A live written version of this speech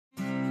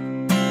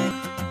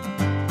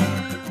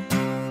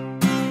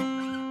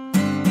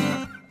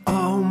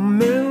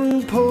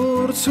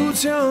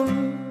ցության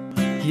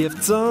եւ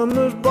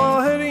ծանր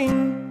բահերին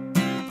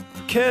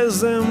քեզ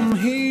եմ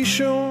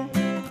հիշում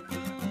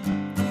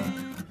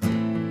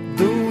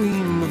դու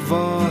իմ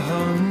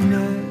վահանն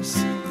ես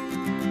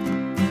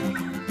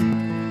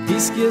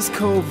իսկ ես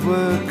քո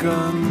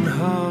վրան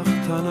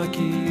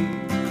հաղթանակի.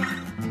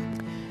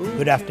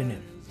 Good afternoon.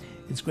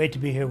 It's great to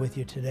be here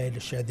with you today to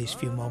share these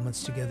few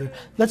moments together.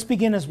 Let's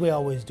begin as we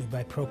always do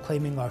by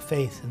proclaiming our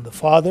faith in the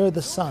Father,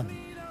 the Son,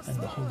 and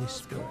the Holy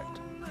Spirit.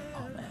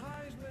 Amen.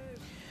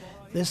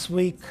 This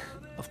week,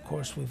 of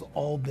course, we've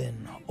all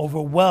been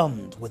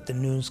overwhelmed with the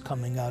news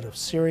coming out of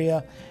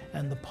Syria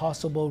and the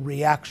possible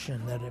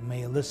reaction that it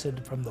may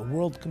elicit from the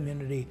world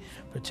community,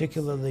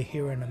 particularly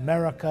here in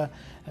America,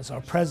 as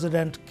our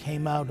president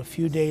came out a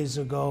few days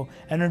ago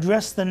and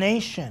addressed the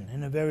nation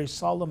in a very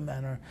solemn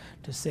manner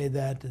to say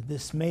that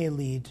this may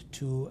lead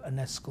to an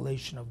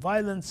escalation of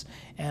violence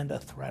and a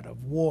threat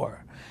of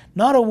war.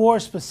 Not a war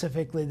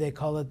specifically, they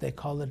call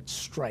it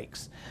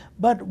strikes.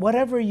 But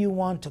whatever you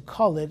want to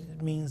call it,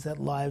 it means that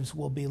lives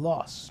will be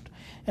lost.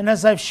 And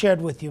as I've shared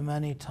with you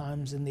many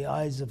times, in the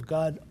eyes of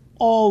God,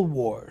 all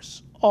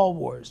wars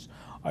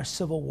are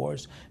civil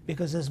wars,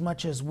 because as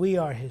much as we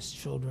are his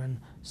children,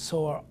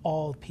 so are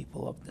all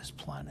people of this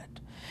planet.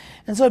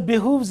 And so it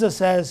behooves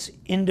us as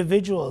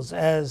individuals,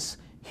 as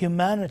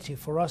humanity,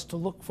 for us to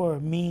look for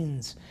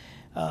means,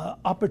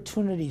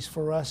 opportunities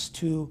for us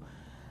to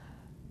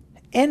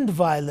end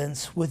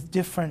violence with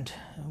different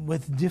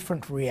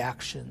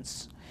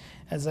reactions.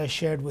 As I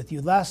shared with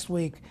you last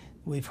week,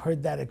 we've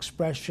heard that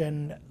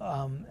expression,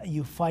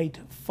 you fight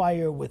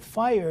fire with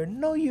fire.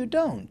 No, you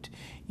don't.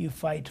 You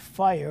fight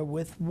fire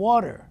with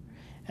water.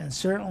 And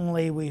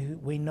certainly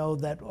we know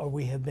that, or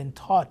we have been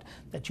taught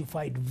that you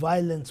fight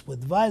violence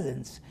with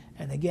violence.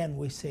 And again,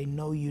 we say,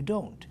 no, you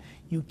don't.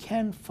 You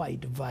can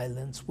fight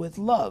violence with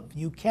love.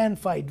 You can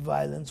fight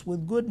violence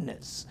with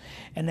goodness.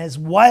 And as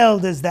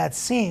wild as that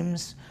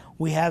seems,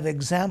 we have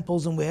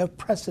examples and we have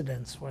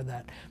precedents for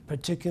that,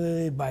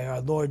 particularly by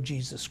our Lord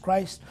Jesus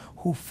Christ,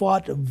 who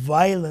fought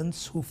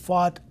violence, who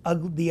fought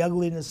the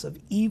ugliness of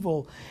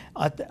evil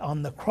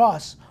on the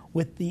cross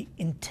with the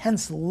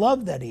intense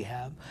love that he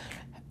had.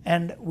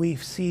 And we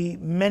see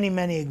many,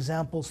 many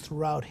examples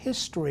throughout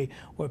history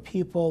where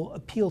people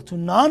appeal to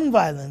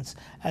nonviolence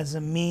as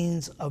a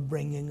means of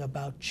bringing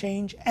about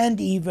change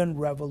and even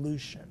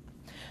revolution.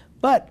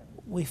 But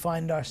we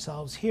find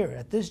ourselves here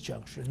at this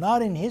juncture,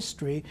 not in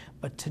history,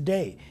 but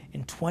today,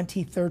 in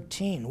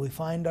 2013, we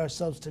find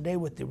ourselves today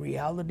with the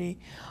reality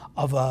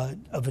of a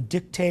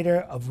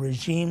dictator, of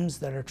regimes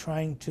that are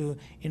trying to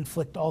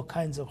inflict all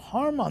kinds of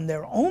harm on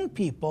their own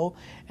people,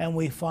 and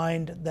we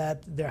find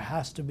that there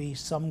has to be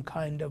some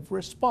kind of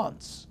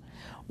response.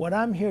 What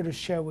I'm here to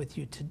share with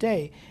you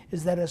today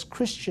is that as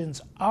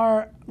Christians,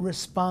 our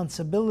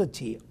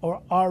responsibility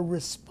or our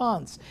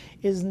response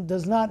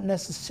does not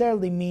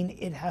necessarily mean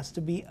it has to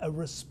be a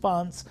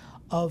response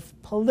of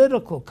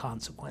political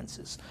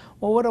consequences.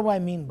 Well, what do I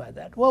mean by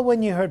that? Well,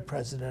 when you heard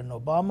President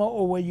Obama,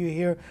 or when you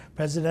hear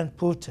President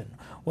Putin,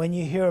 when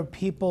you hear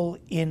people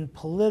in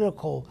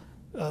political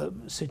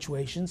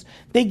situations,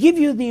 they give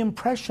you the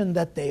impression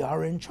that they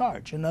are in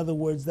charge. In other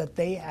words, that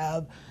they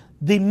have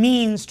the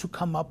means to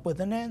come up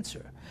with an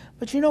answer.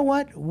 But you know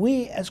what?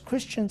 We as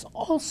Christians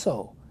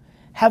also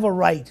have a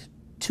right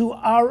to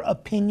our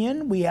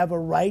opinion. We have a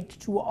right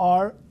to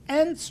our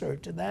answer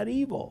to that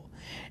evil.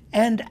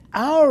 And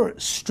our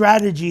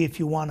strategy, if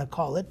you want to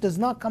call it, does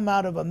not come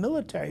out of a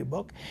military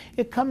book.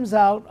 It comes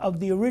out of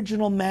the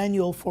original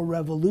manual for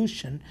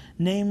revolution,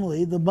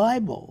 namely the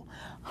Bible.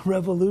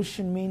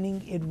 Revolution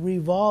meaning it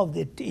revolved,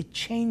 it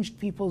changed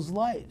people's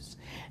lives.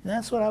 And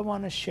that's what I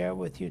want to share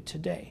with you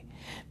today.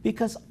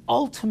 Because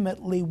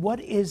ultimately,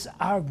 what is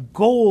our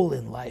goal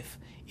in life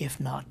if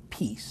not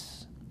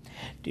peace?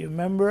 Do you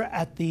remember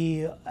at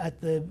the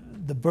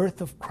birth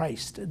of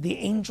Christ, the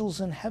angels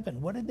in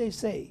heaven, what did they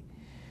say?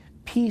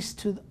 Peace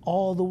to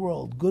all the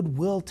world,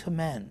 goodwill to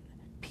men.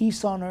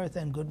 Peace on earth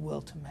and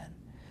goodwill to men.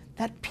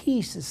 That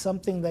peace is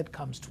something that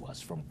comes to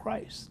us from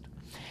Christ.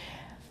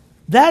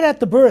 That at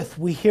the birth,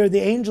 we hear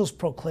the angels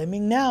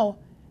proclaiming. Now,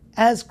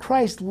 as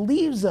Christ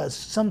leaves us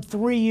some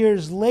 3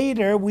 years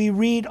later, we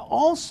read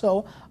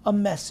also a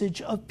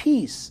message of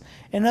peace.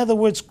 In other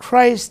words,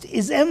 Christ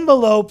is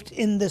enveloped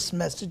in this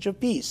message of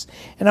peace.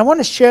 And I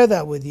want to share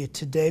that with you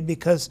today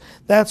because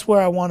that's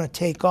where I want to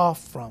take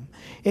off from.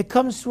 It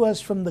comes to us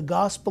from the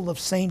Gospel of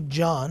St.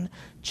 John,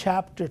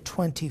 chapter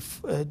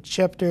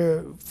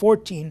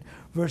 14,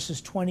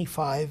 verses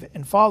 25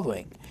 and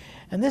following.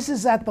 And this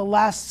is at the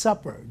Last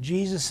Supper.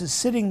 Jesus is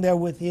sitting there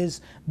with his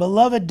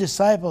beloved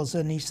disciples,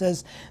 and he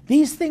says,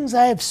 "These things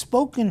I have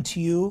spoken to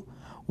you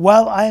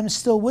while I am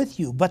still with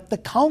you. But the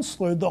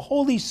Counselor, the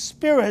Holy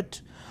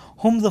Spirit,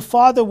 whom the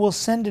Father will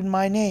send in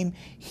my name,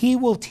 he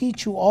will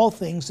teach you all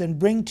things and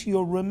bring to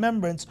your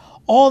remembrance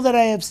all that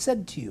I have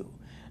said to you."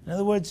 In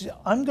other words,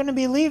 I'm going to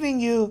be leaving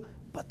you,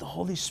 but the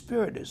Holy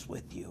Spirit is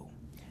with you.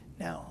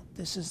 Now,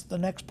 the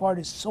next part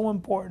is so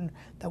important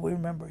that we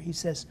remember. He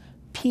says,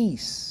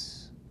 "Peace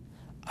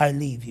I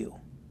leave you.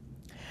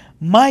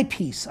 My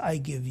peace I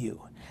give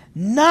you.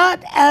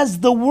 Not as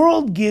the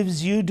world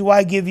gives you, do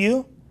I give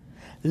you.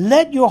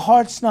 Let your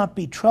hearts not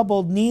be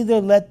troubled,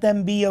 neither let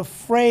them be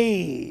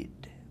afraid.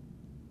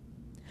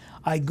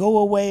 I go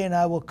away and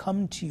I will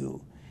come to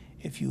you.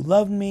 If you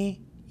loved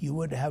me, you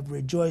would have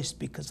rejoiced,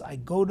 because I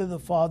go to the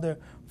Father,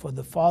 for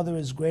the Father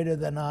is greater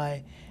than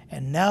I.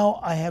 And now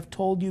I have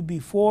told you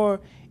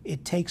before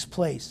it takes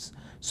place,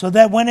 so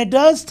that when it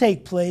does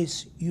take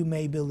place, you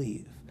may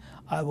believe.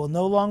 I will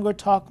no longer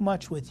talk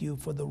much with you,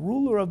 for the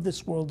ruler of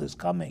this world is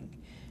coming.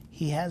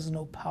 He has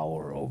no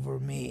power over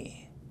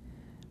me,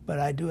 but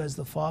I do as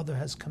the Father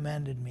has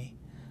commanded me,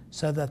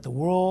 so that the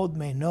world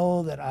may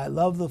know that I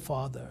love the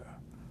Father.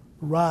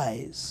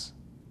 Rise,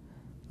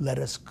 let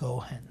us go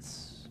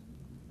hence.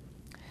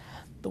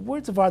 The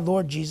words of our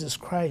Lord Jesus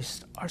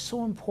Christ are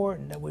so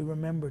important that we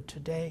remember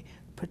today,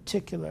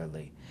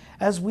 particularly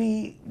as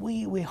we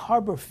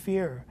harbor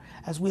fear,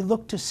 as we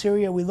look to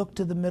Syria, we look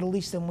to the Middle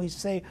East, and we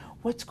say,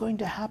 what's going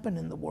to happen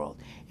in the world?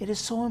 It is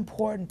so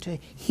important to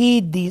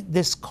heed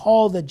this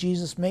call that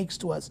Jesus makes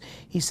to us.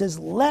 He says,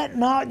 let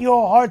not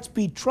your hearts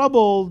be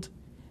troubled,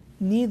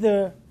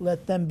 neither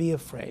let them be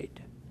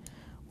afraid.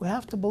 We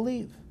have to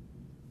believe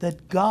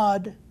that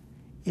God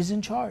is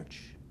in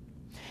charge.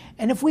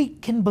 And if we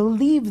can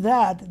believe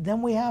that,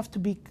 then we have to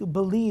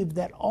believe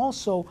that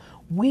also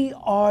we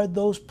are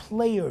those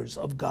players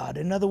of God.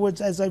 In other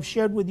words, as I've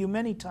shared with you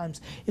many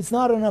times, it's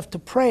not enough to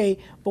pray,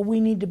 but we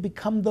need to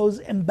become those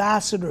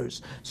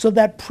ambassadors so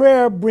that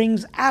prayer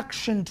brings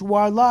action to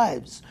our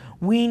lives.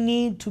 We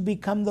need to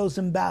become those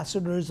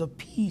ambassadors of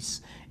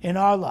peace in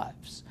our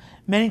lives.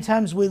 Many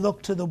times we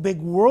look to the big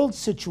world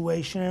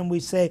situation and we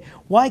say,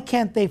 why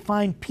can't they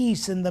find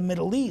peace in the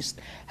Middle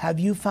East? Have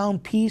you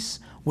found peace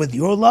with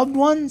your loved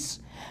ones?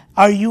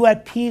 Are you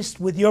at peace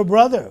with your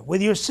brother,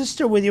 with your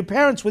sister, with your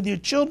parents, with your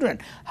children?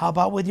 How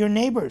about with your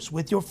neighbors,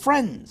 with your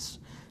friends?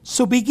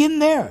 So begin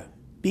there.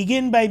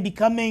 Begin by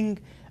becoming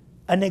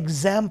an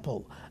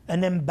example,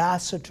 an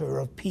ambassador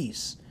of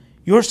peace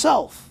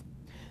yourself.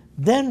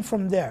 Then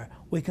from there,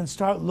 we can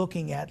start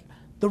looking at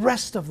the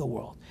rest of the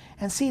world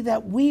and see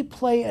that we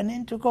play an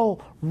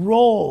integral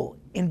role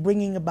in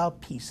bringing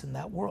about peace in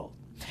that world.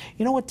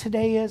 You know what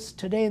today is?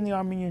 Today in the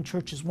Armenian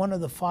Church is one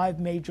of the 5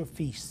 major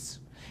feasts.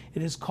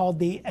 It is called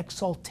the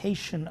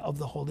exaltation of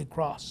the Holy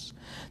Cross.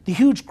 The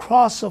huge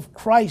cross of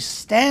Christ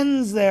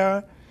stands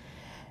there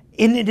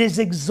and it is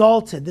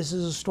exalted. This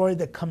is a story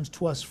that comes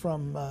to us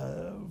from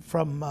the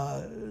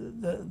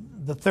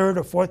 3rd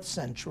or 4th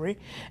century.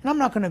 And I'm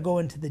not going to go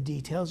into the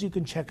details. You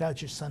can check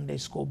out your Sunday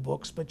school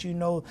books, but you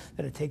know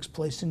that it takes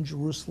place in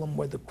Jerusalem,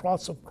 where the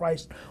cross of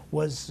Christ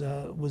was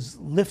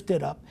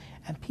lifted up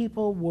and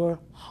people were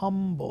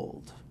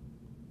humbled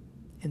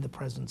in the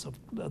presence of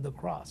the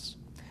cross.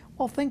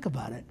 Well, think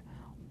about it.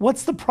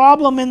 What's the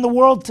problem in the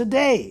world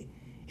today,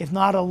 if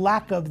not a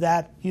lack of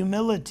that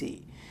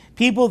humility?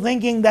 People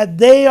thinking that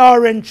they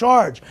are in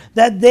charge,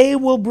 that they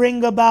will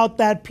bring about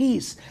that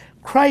peace.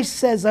 Christ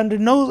says, under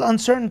no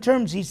uncertain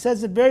terms, he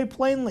says it very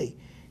plainly.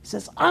 He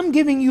says, I'm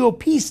giving you a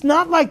peace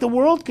not like the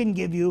world can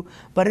give you,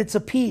 but it's a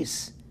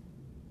peace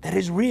that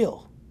is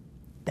real,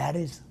 that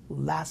is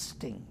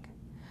lasting.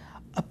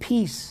 A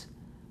peace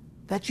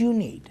that you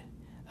need,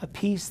 a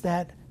peace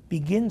that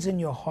begins in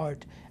your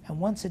heart, and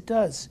once it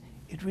does,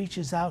 it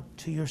reaches out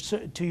to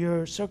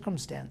your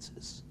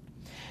circumstances.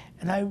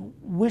 And I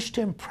wish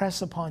to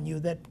impress upon you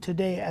that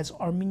today, as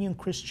Armenian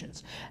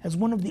Christians, as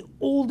one of the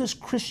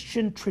oldest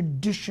Christian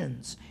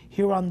traditions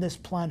here on this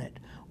planet,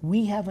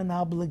 we have an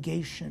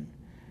obligation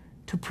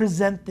to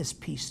present this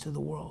peace to the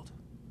world.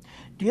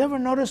 Do you ever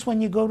notice when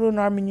you go to an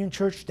Armenian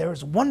church, there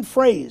is one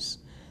phrase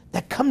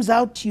that comes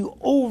out to you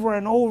over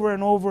and over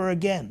and over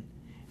again?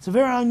 It's a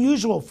very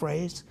unusual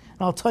phrase, and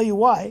I'll tell you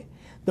why.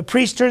 The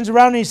priest turns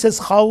around and he says,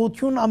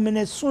 "Chautun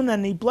aminesun,"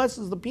 and he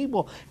blesses the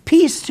people.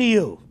 Peace to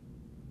you.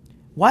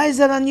 Why is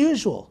that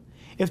unusual?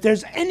 If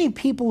there's any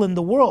people in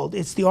the world,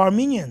 it's the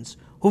Armenians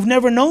who've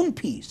never known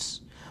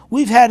peace.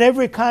 We've had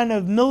every kind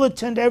of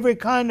militant, every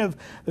kind of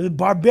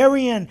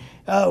barbarian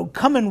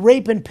come and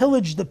rape and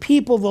pillage the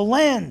people, the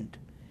land.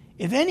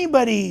 If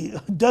anybody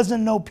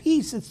doesn't know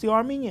peace, it's the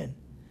Armenian.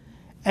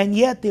 And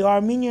yet the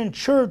Armenian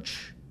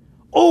Church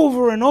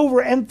over and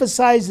over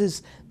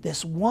emphasizes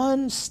this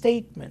one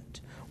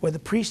statement where the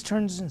priest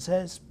turns and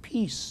says,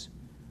 peace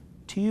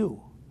to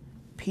you,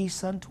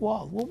 peace unto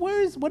all. Well,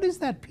 what is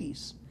that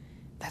peace?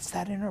 That's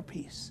that inner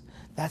peace.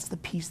 That's the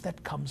peace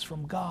that comes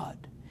from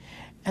God.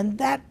 And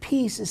that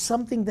peace is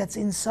something that's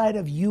inside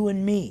of you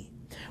and me.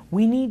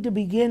 We need to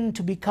begin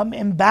to become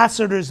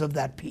ambassadors of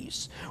that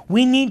peace.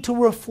 We need to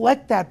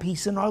reflect that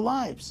peace in our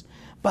lives.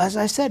 But as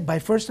I said, by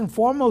first and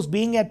foremost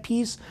being at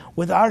peace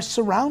with our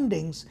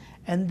surroundings,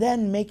 and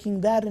then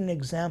making that an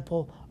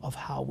example of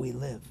how we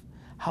live,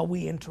 how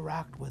we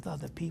interact with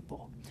other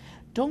people.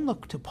 Don't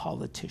look to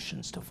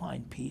politicians to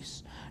find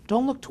peace.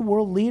 Don't look to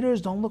world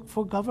leaders. Don't look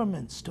for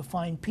governments to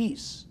find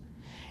peace.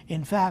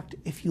 In fact,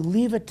 if you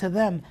leave it to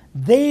them,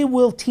 they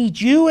will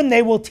teach you and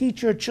they will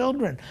teach your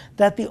children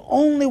that the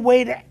only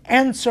way to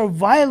answer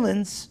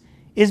violence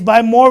is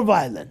by more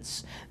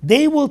violence.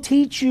 They will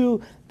teach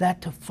you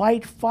that to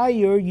fight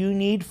fire, you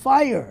need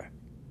fire.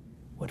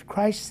 What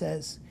Christ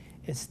says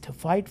is to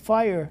fight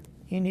fire,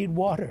 you need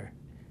water.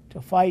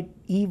 To fight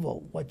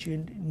evil, what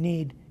you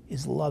need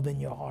is love in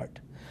your heart.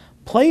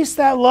 Place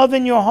that love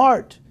in your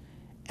heart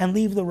and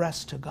leave the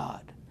rest to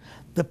God.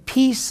 The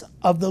peace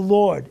of the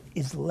Lord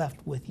is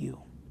left with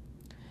you.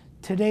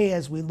 Today,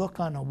 as we look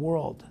on a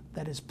world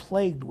that is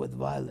plagued with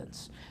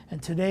violence,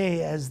 and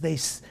today as they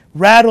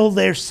rattle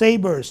their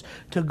sabers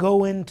to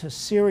go into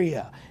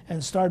Syria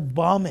and start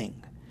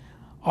bombing,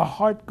 our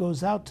heart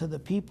goes out to the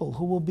people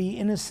who will be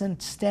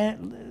innocent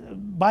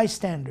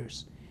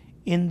bystanders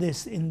in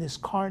this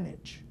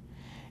carnage.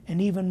 And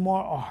even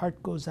more, our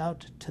heart goes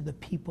out to the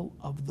people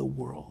of the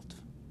world.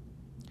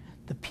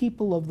 The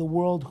people of the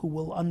world who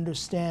will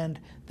understand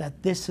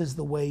that this is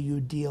the way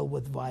you deal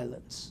with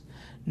violence.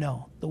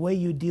 No, the way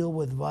you deal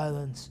with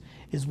violence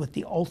is with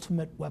the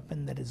ultimate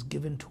weapon that is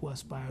given to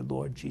us by our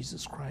Lord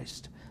Jesus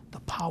Christ, the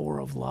power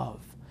of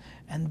love.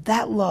 And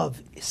that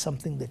love is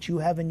something that you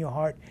have in your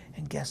heart,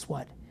 and guess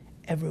what?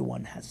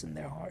 Everyone has in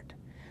their heart.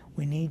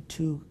 We need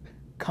to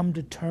come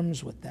to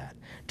terms with that,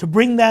 to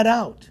bring that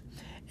out.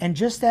 And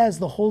just as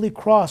the Holy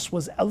Cross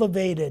was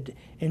elevated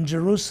in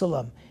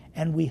Jerusalem,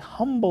 and we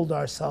humbled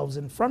ourselves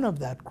in front of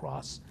that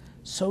cross,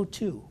 so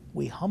too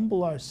we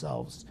humble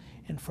ourselves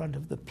in front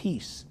of the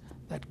peace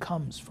that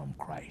comes from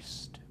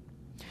Christ.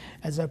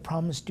 As I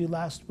promised you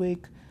last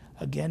week,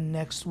 again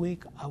next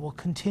week, I will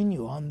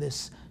continue on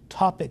this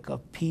topic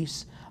of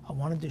peace. I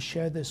wanted to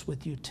share this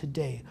with you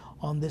today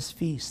on this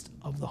feast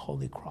of the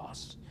Holy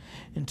Cross.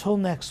 Until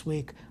next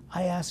week,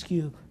 I ask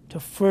you to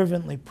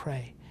fervently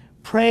pray.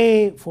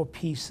 Pray for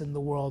peace in the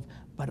world,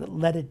 but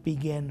let it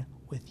begin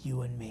with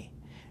you and me.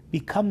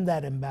 Become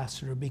that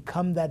ambassador,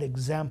 become that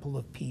example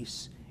of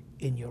peace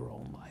in your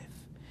own life.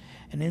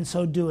 And in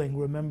so doing,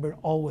 remember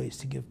always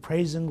to give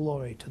praise and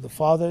glory to the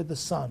Father, the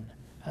Son,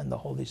 and the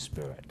Holy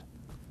Spirit.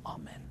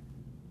 Amen.